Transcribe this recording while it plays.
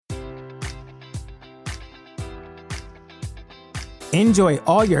Enjoy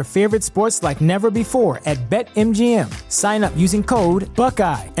all your favorite sports like never before at BetMGM. Sign up using code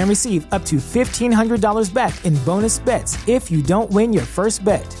Buckeye and receive up to $1,500 back in bonus bets if you don't win your first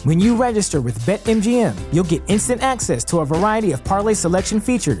bet. When you register with BetMGM, you'll get instant access to a variety of parlay selection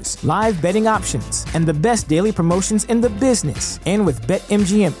features, live betting options, and the best daily promotions in the business. And with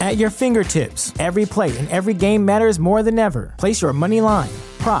BetMGM at your fingertips, every play and every game matters more than ever. Place your money line,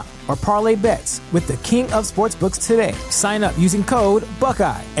 prop, or parlay bets with the king of sportsbooks today. Sign up using code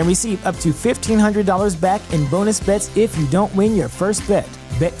Buckeye and receive up to $1,500 back in bonus bets if you don't win your first bet.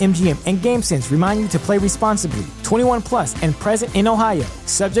 BetMGM and GameSense remind you to play responsibly. 21 plus and present in Ohio,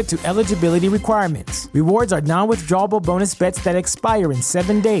 subject to eligibility requirements. Rewards are non-withdrawable bonus bets that expire in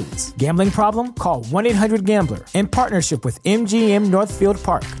 7 days. Gambling problem? Call 1-800-GAMBLER. In partnership with MGM Northfield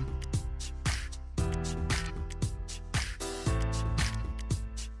Park.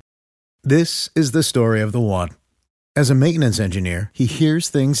 This is the story of the one. As a maintenance engineer, he hears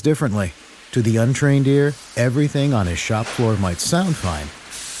things differently. To the untrained ear, everything on his shop floor might sound fine,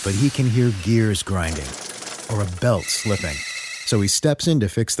 but he can hear gears grinding or a belt slipping. So he steps in to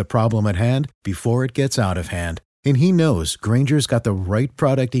fix the problem at hand before it gets out of hand. And he knows Grainger's got the right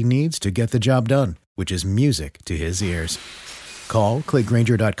product he needs to get the job done, which is music to his ears. Call, click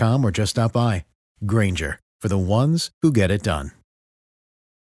Grainger.com, or just stop by. Grainger, for the ones who get it done.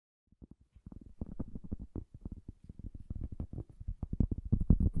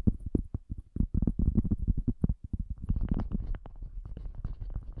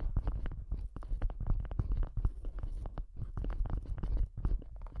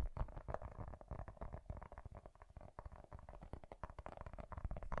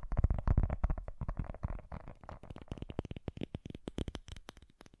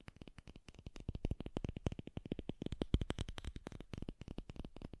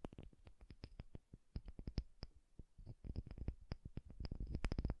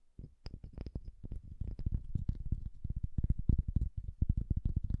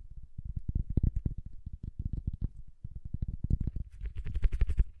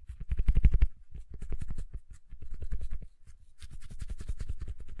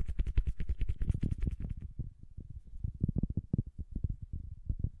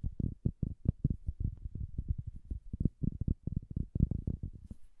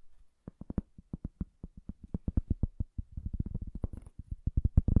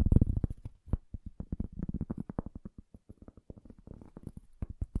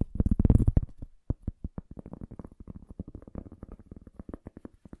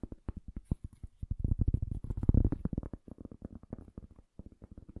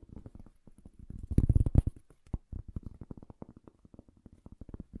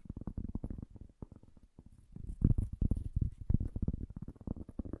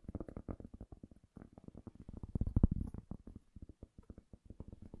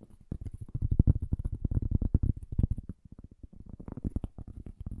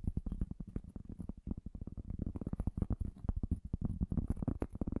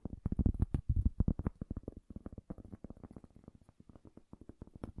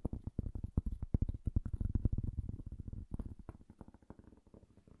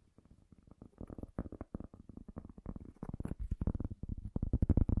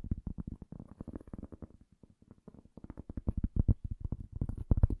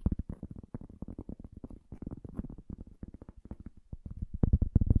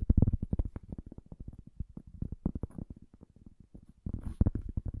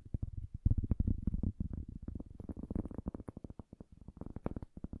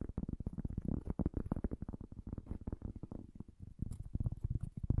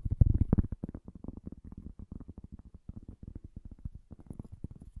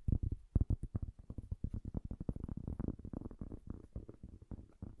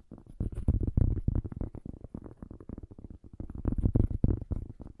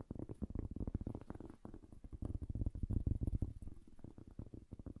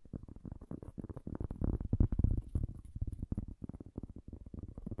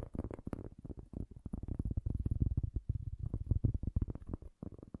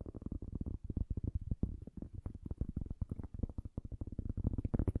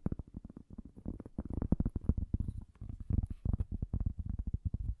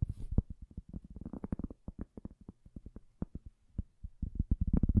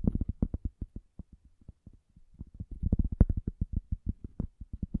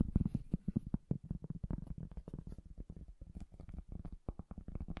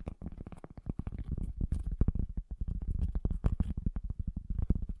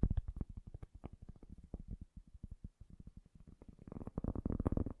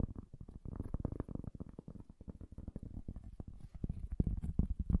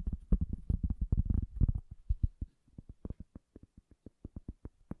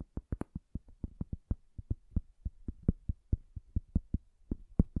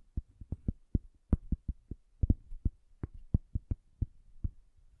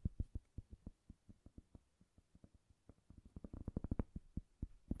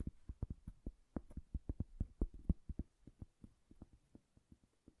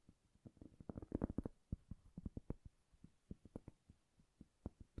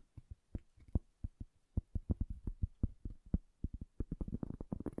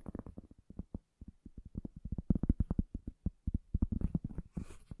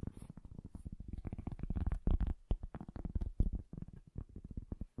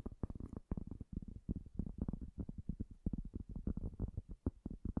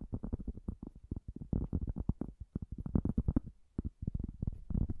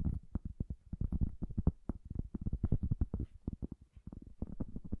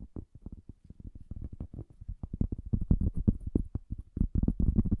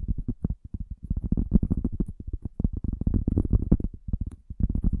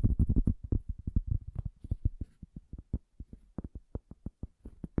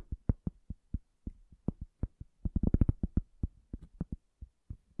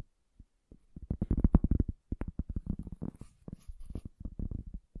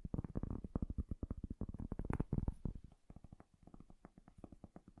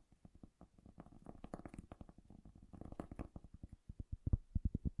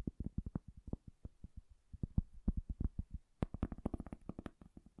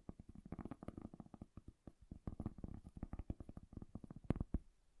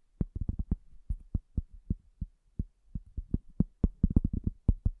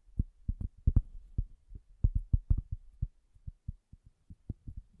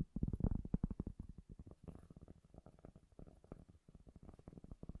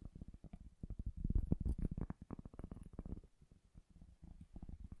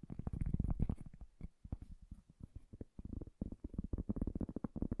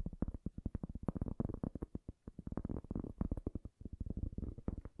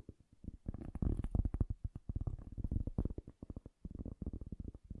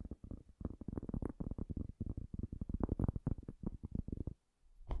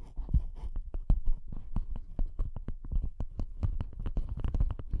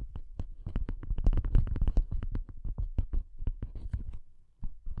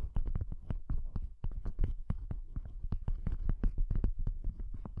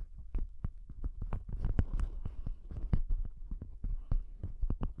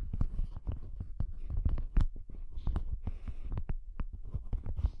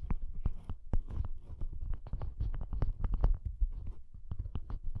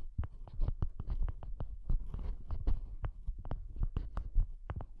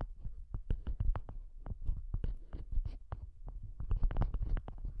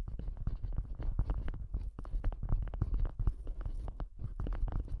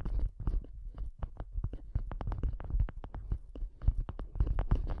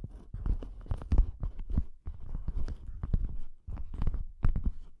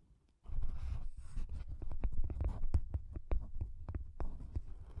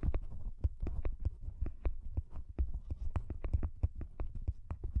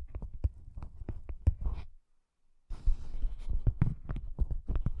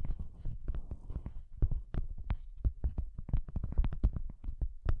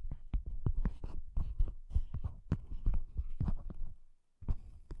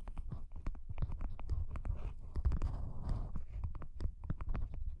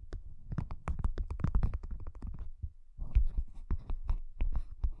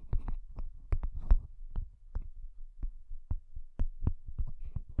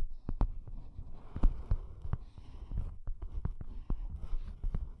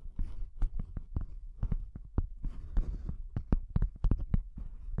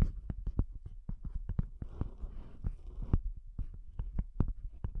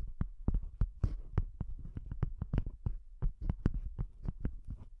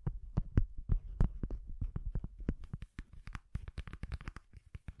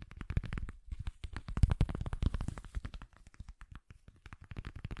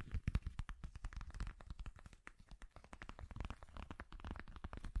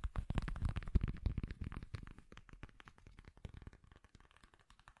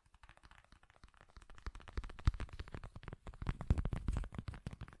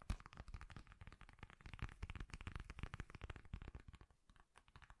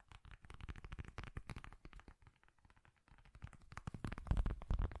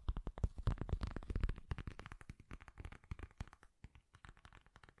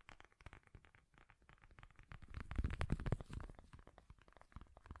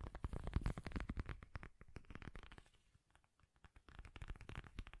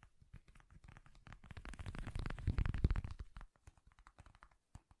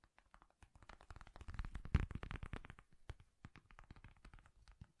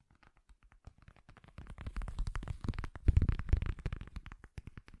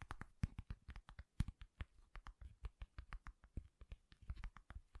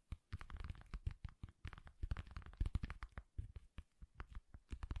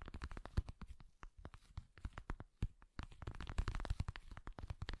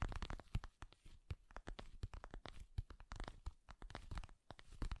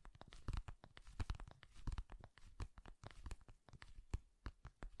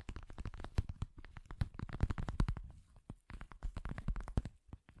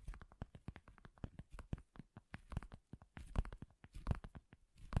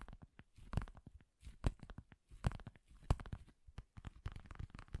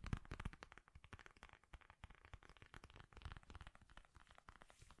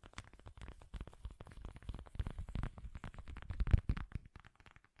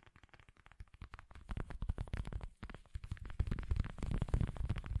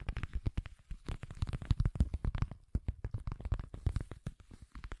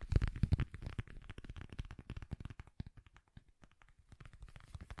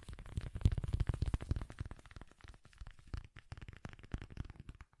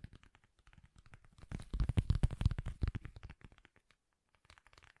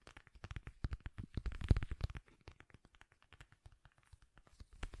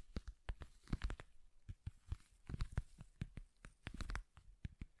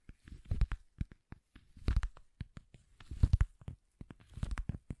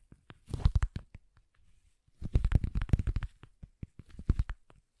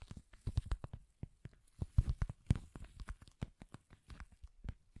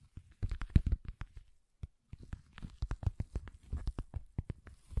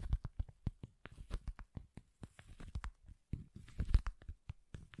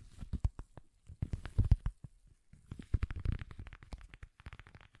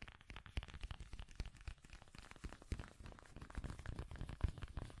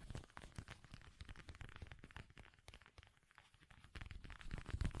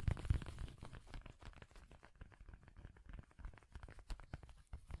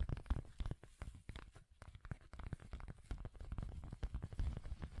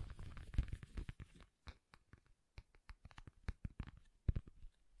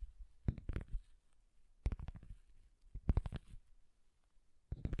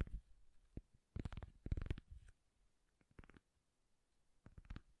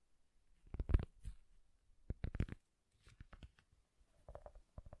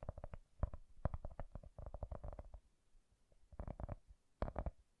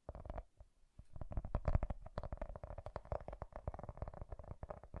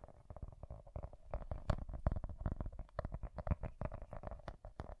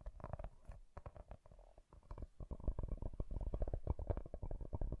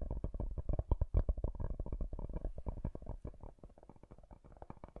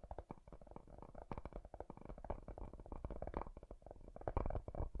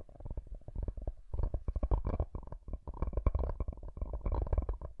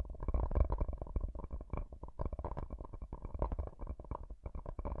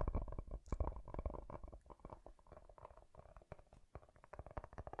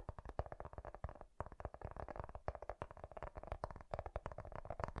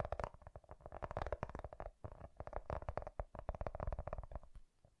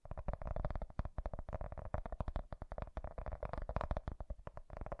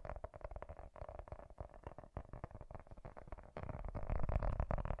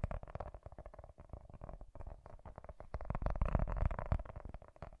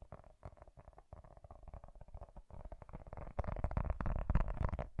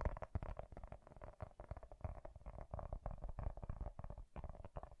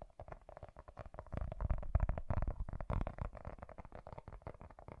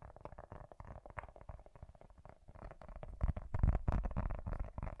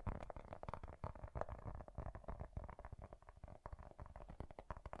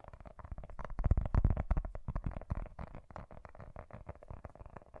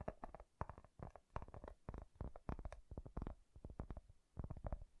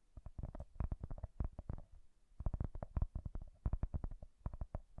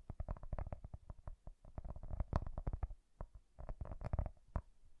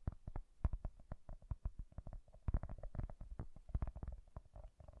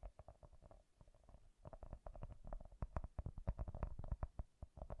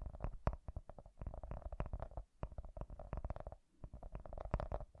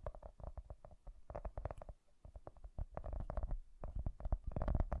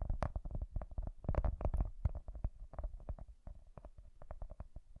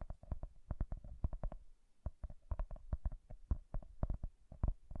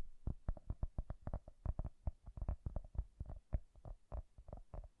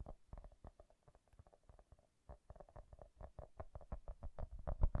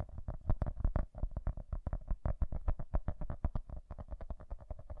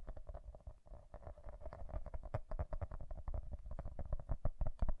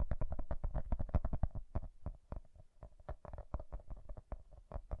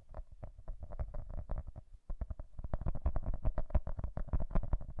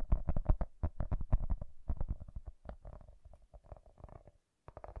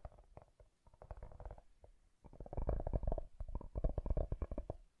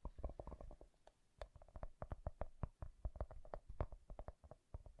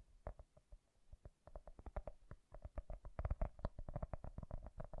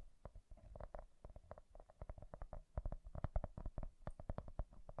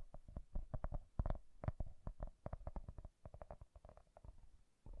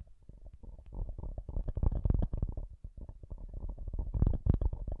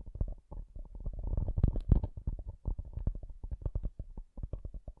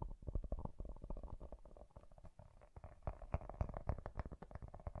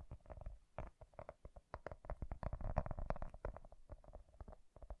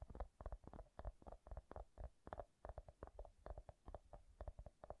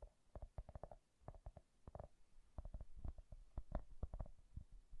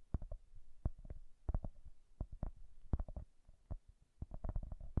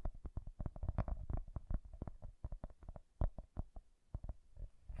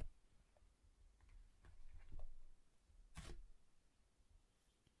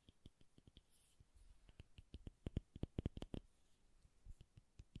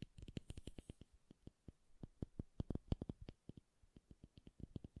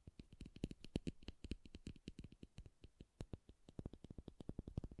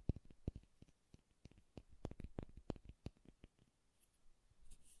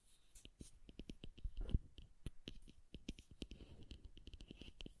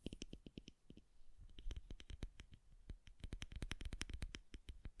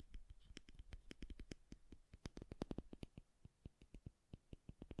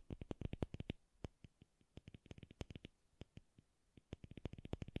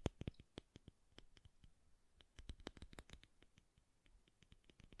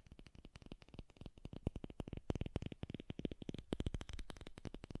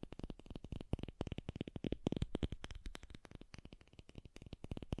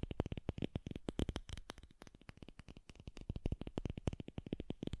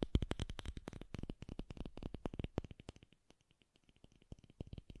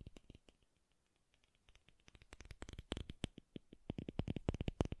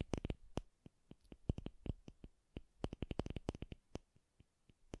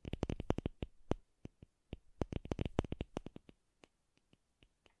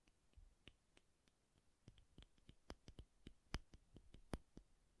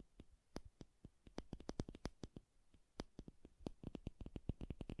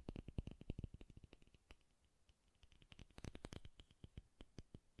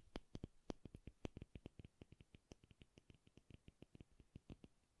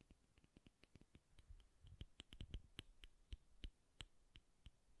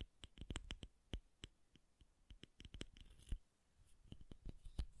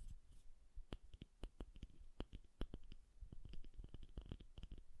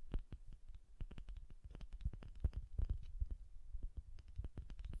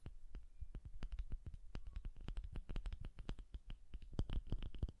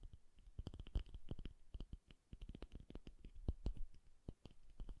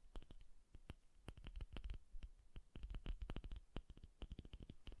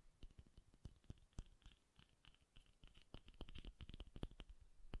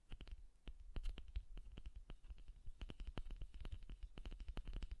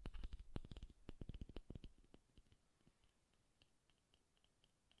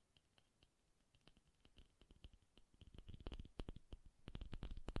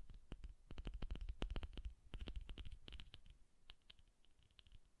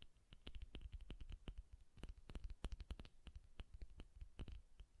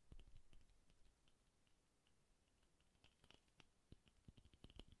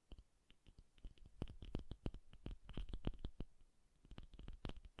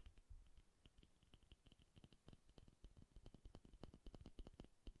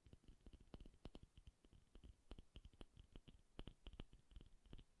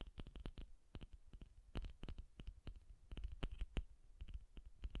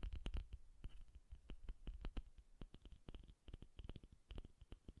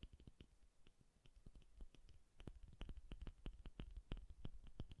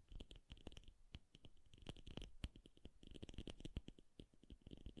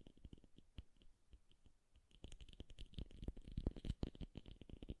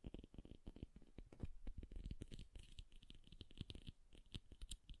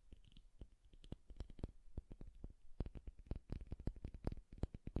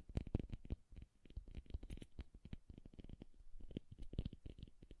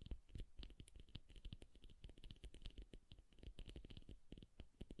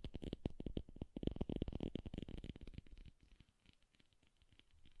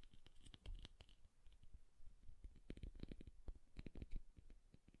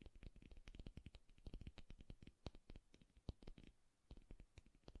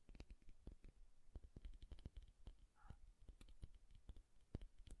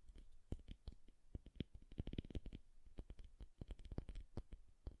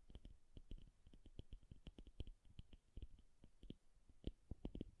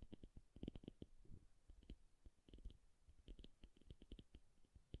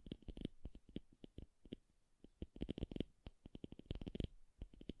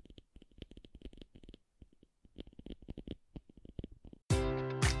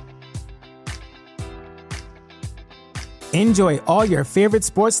 Enjoy all your favorite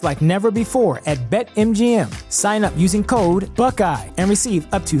sports like never before at BetMGM. Sign up using code Buckeye and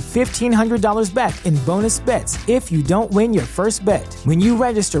receive up to $1,500 back in bonus bets if you don't win your first bet. When you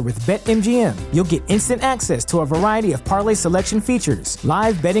register with BetMGM, you'll get instant access to a variety of parlay selection features,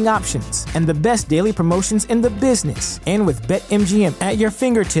 live betting options, and the best daily promotions in the business. And with BetMGM at your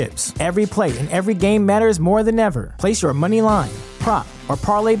fingertips, every play and every game matters more than ever. Place your money line, prop, or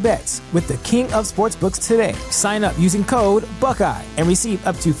parlay bets with the king of sportsbooks today. Sign up using code Buckeye and receive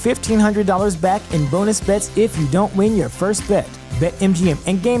up to $1,500 back in bonus bets if you don't win your first bet. BetMGM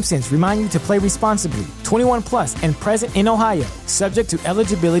and GameSense remind you to play responsibly. 21 plus and present in Ohio, subject to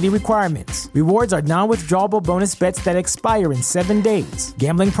eligibility requirements. Rewards are non-withdrawable bonus bets that expire in 7 days.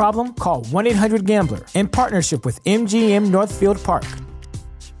 Gambling problem? Call 1-800-GAMBLER. In partnership with MGM Northfield Park.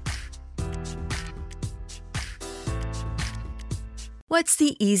 What's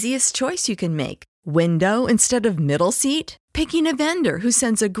the easiest choice you can make? Window instead of middle seat? Picking a vendor who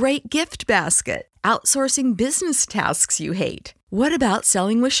sends a great gift basket? Outsourcing business tasks you hate? What about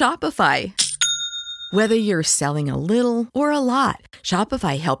selling with Shopify? Whether you're selling a little or a lot,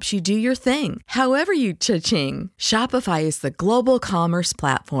 Shopify helps you do your thing, however you cha-ching. Shopify is the global commerce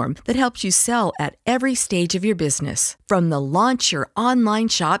platform that helps you sell at every stage of your business. From the launch your online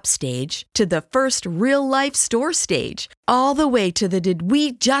shop stage to the first real-life store stage, all the way to the did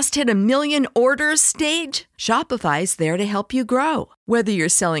we just hit a million orders stage? Shopify's there to help you grow. Whether you're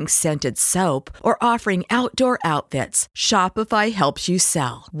selling scented soap or offering outdoor outfits, Shopify helps you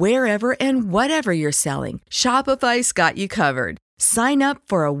sell. Wherever and whatever you're selling, Shopify's got you covered. Sign up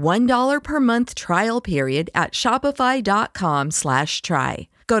for a $1 per month trial period at shopify.com/try.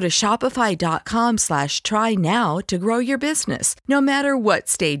 Go to shopify.com/try now to grow your business, no matter what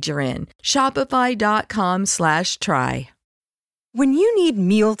stage you're in. Shopify.com/try. When you need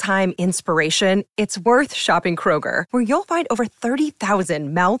mealtime inspiration, it's worth shopping Kroger, where you'll find over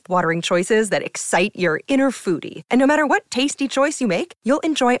 30,000 mouth-watering choices that excite your inner foodie. And no matter what tasty choice you make, you'll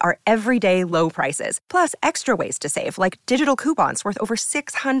enjoy our everyday low prices, plus extra ways to save, like digital coupons worth over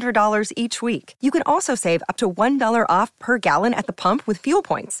 $600 each week. You can also save up to $1 off per gallon at the pump with fuel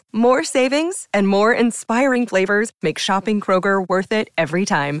points. More savings and more inspiring flavors make shopping Kroger worth it every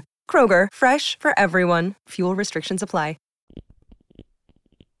time. Kroger, fresh for everyone. Fuel restrictions apply.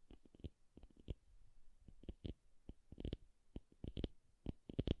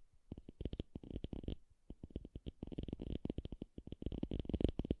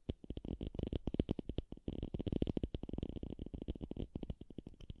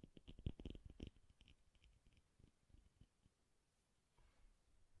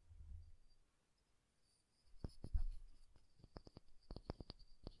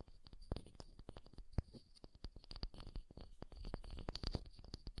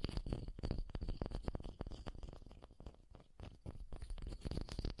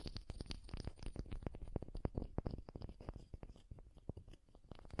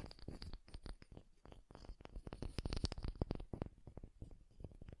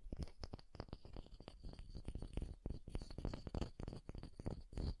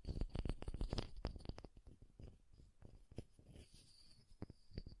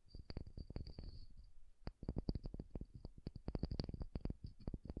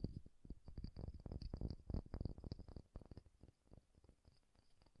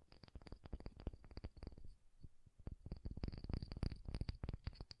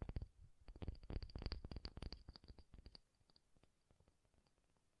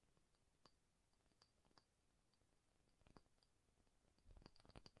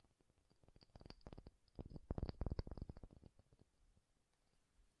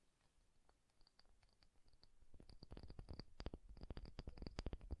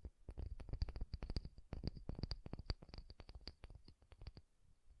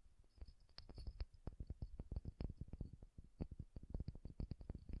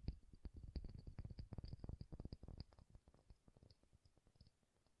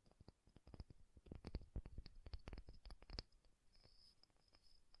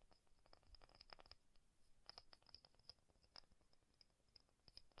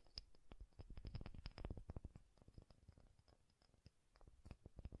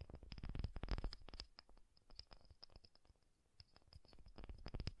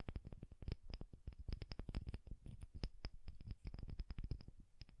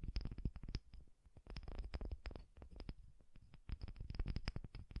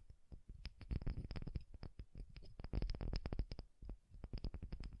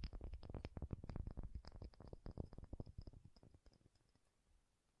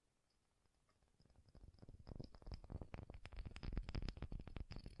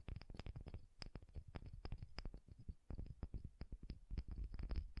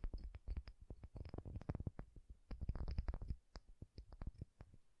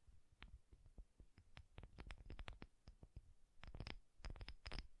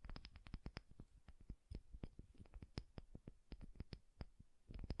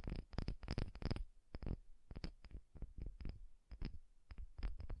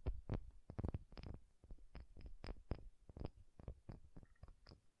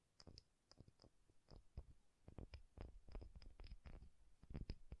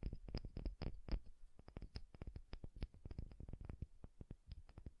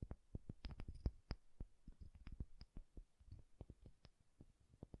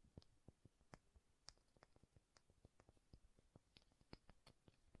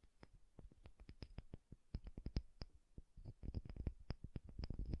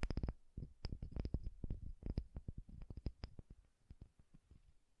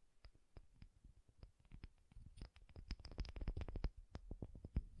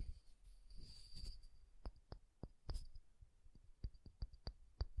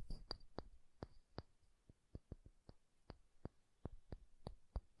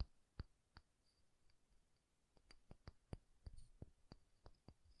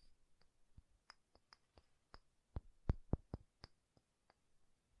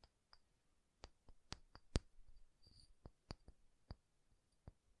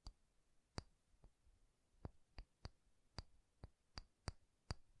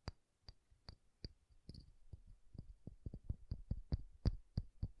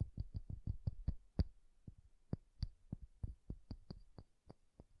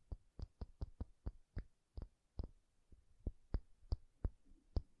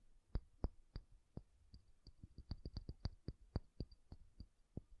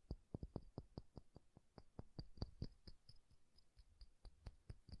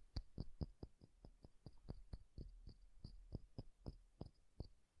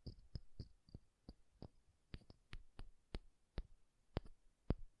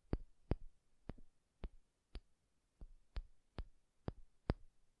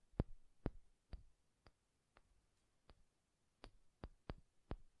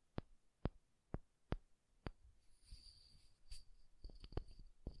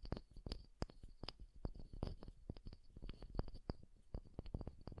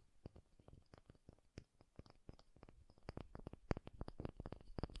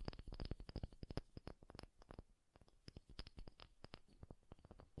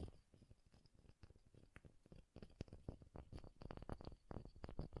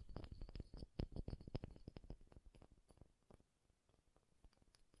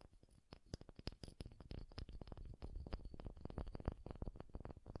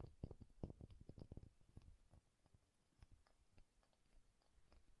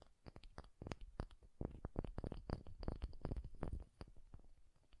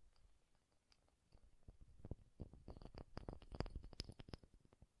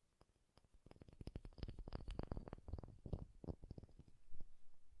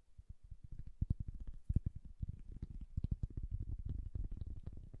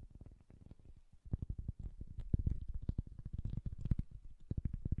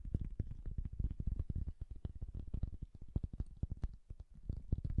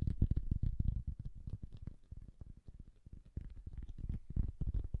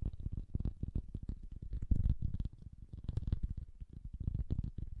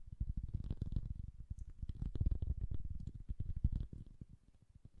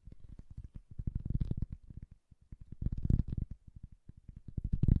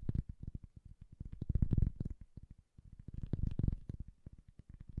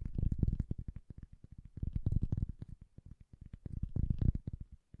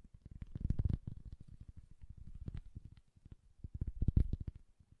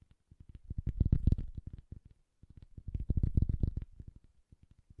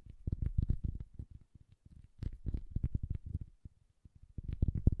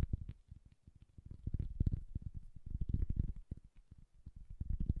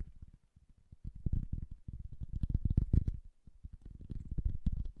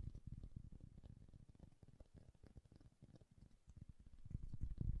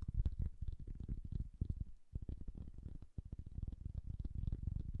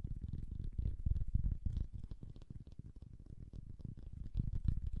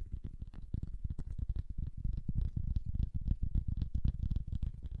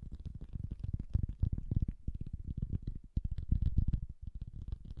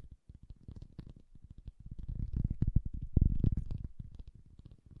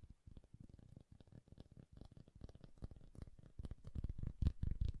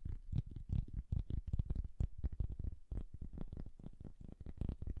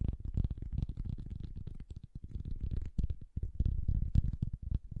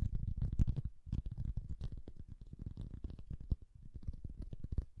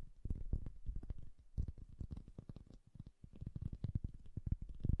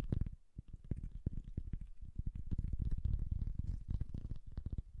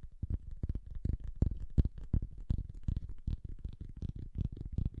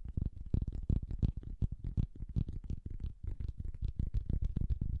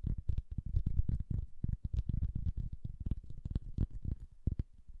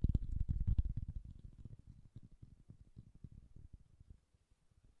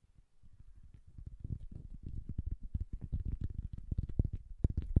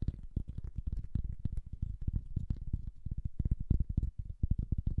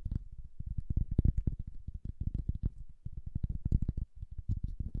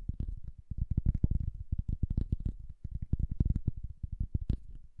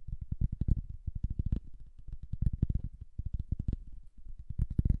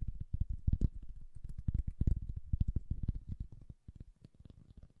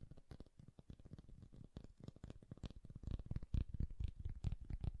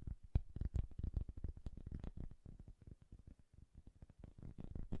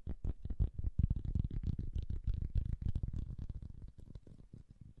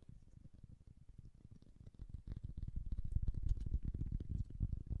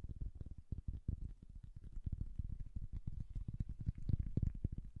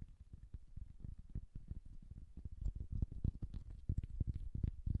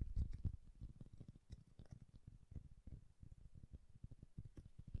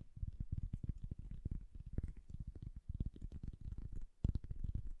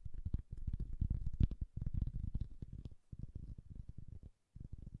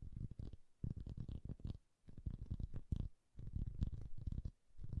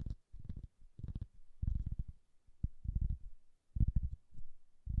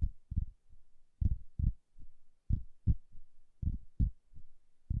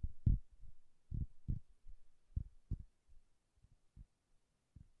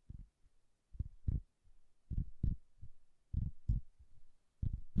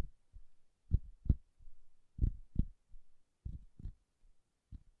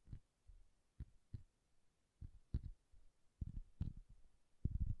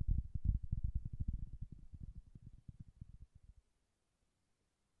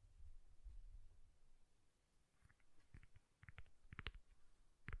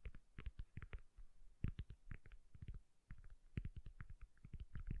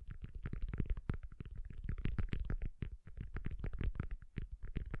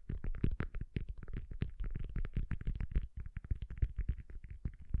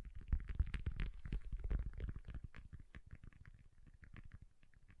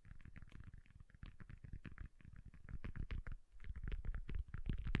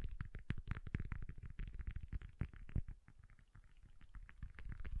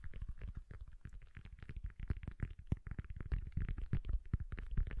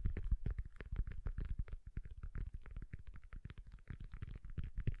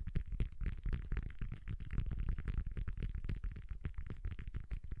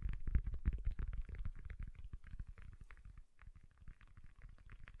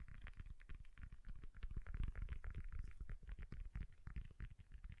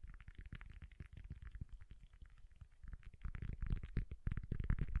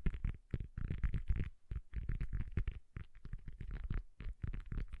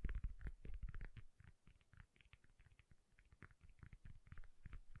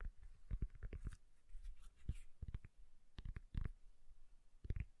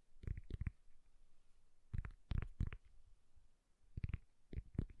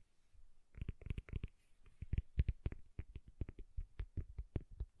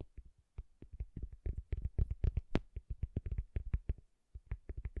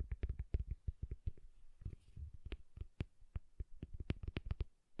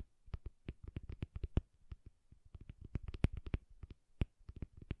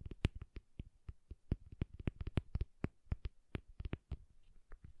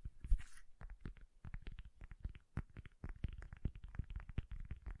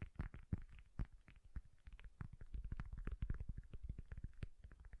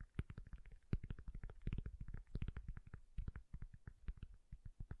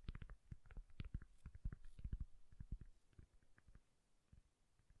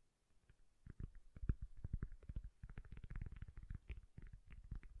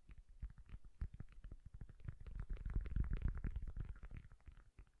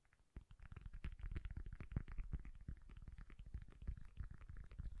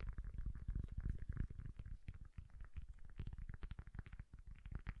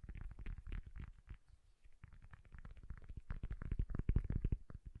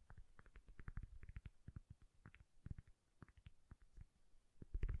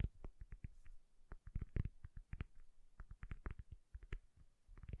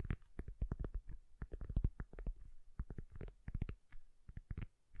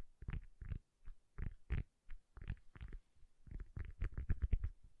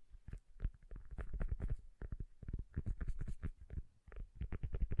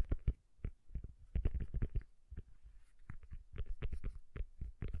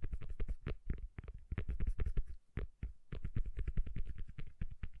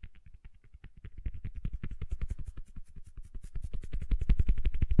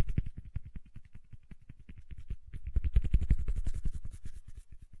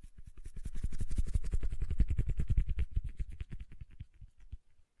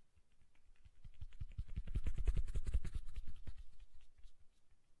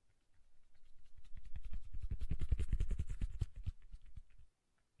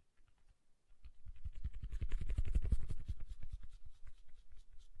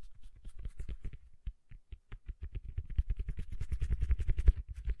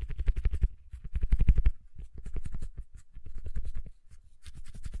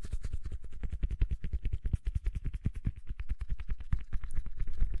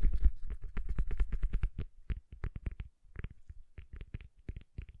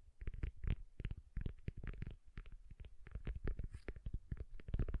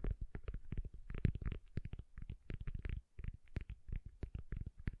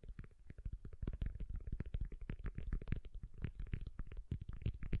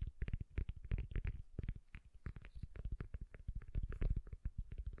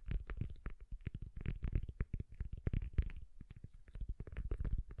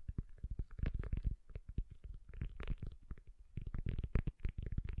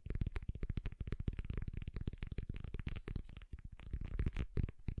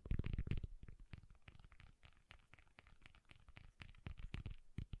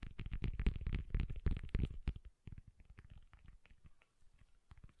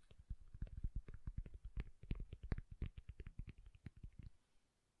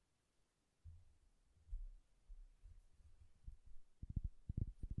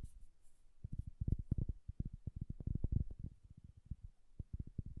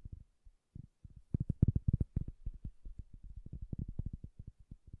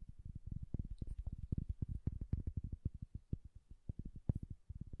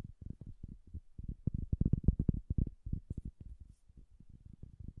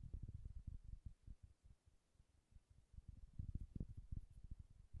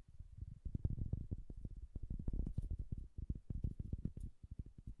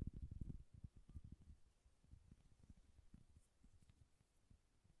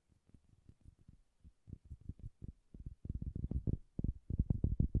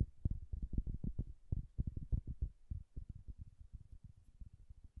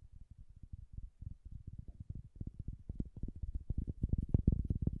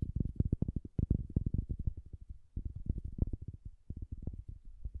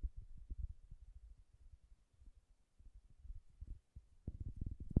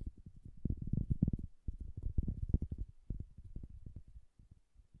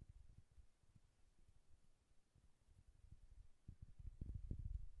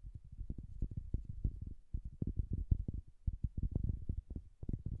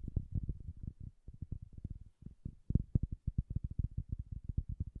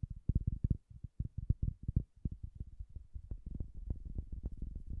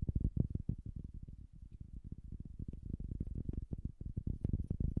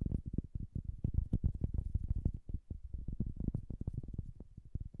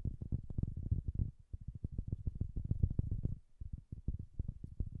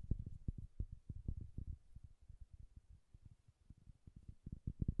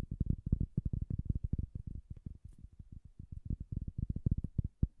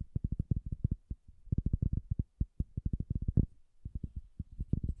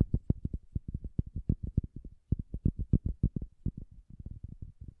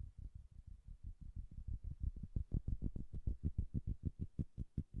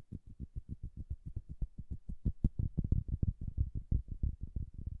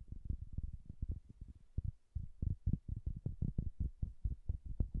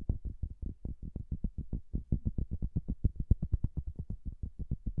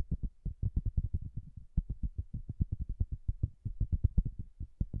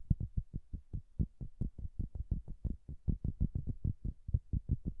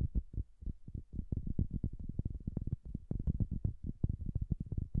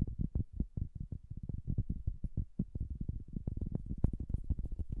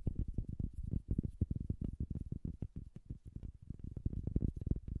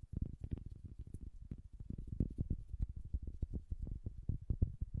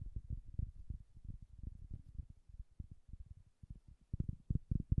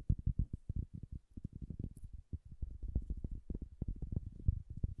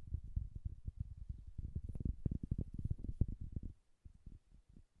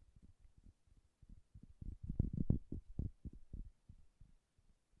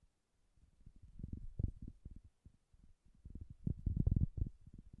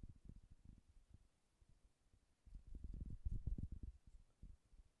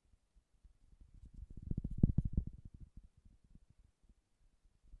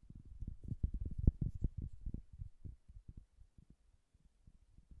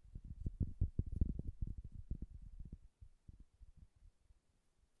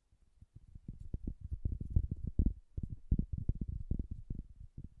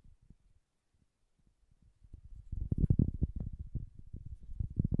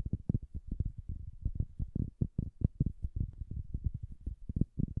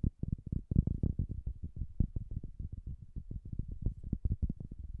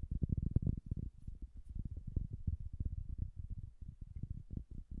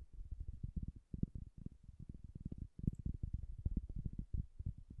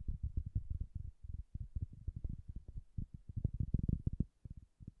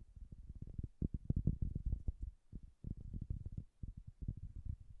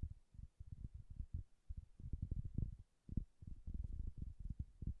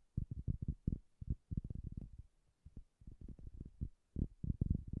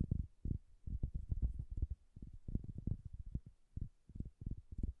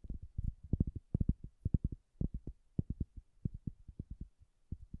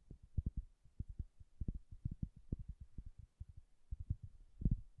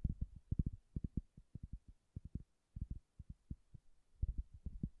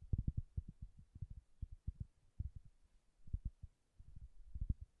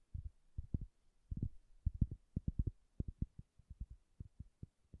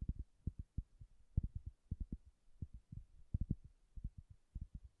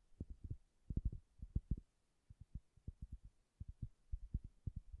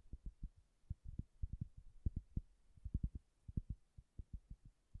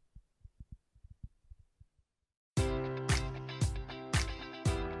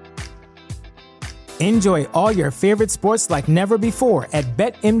 Enjoy all your favorite sports like never before at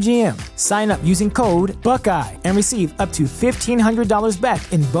BetMGM. Sign up using code Buckeye and receive up to $1,500 back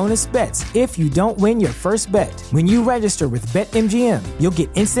in bonus bets if you don't win your first bet. When you register with BetMGM, you'll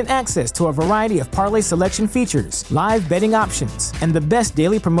get instant access to a variety of parlay selection features, live betting options, and the best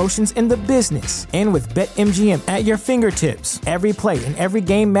daily promotions in the business. And with BetMGM at your fingertips, every play and every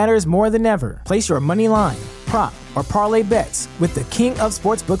game matters more than ever. Place your money line, prop, or parlay bets with the king of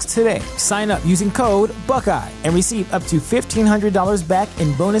sportsbooks today. Sign up using code Buckeye and receive up to $1,500 back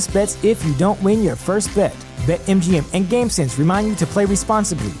in bonus bets if you don't win your first bet. BetMGM and GameSense remind you to play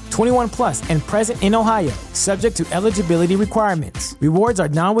responsibly. 21 plus and present in Ohio, subject to eligibility requirements. Rewards are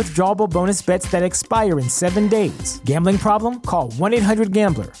non-withdrawable bonus bets that expire in 7 days. Gambling problem? Call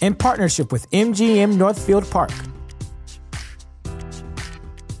 1-800-GAMBLER. In partnership with MGM Northfield Park.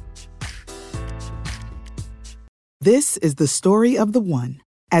 This is the story of the one.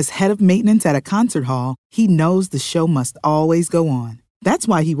 As head of maintenance at a concert hall, he knows the show must always go on. That's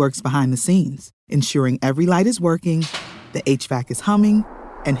why he works behind the scenes, ensuring every light is working, the HVAC is humming,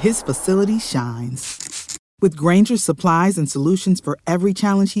 and his facility shines. With Grainger's supplies and solutions for every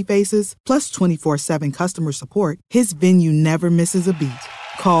challenge he faces, plus 24/7 customer support, his venue never misses a beat.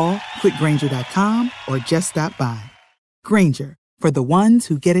 Call quickgrainger.com or just stop by. Grainger, for the ones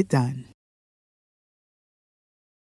who get it done.